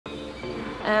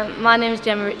My name is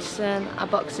Gemma Richardson. I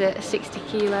box at 60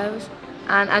 kilos,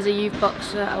 and as a youth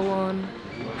boxer I won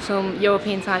some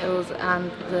European titles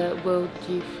and the World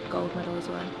Youth Gold Medal as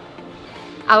well.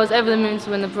 I was over the moon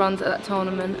to win the bronze at that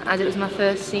tournament, as it was my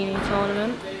first senior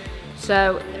tournament.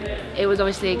 So it was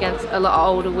obviously against a lot of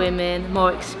older women,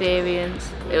 more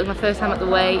experience. It was my first time at the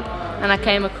weight, and I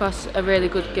came across a really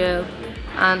good girl,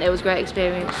 and it was a great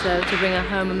experience. So to bring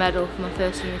home a medal for my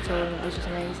first senior tournament was just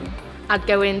amazing. I'd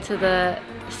go into the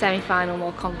semi-final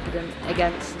more confident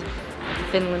against the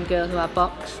Finland girl who I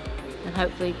boxed, and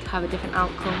hopefully have a different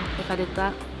outcome if I did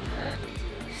that.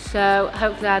 So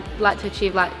hopefully I'd like to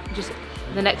achieve just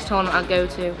the next tournament I go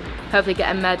to, hopefully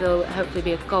get a medal, hopefully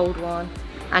be a gold one,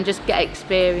 and just get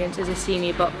experience as a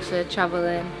senior boxer,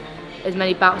 travelling as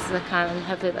many bouts as I can, and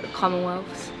hopefully the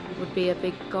Commonwealths would be a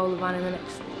big goal of mine in the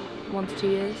next 1 to 2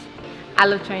 years. I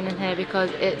love training here because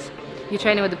you're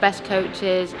training with the best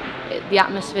coaches, the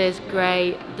atmosphere is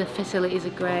great, the facilities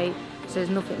are great, so there's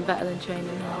nothing better than training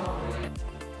here.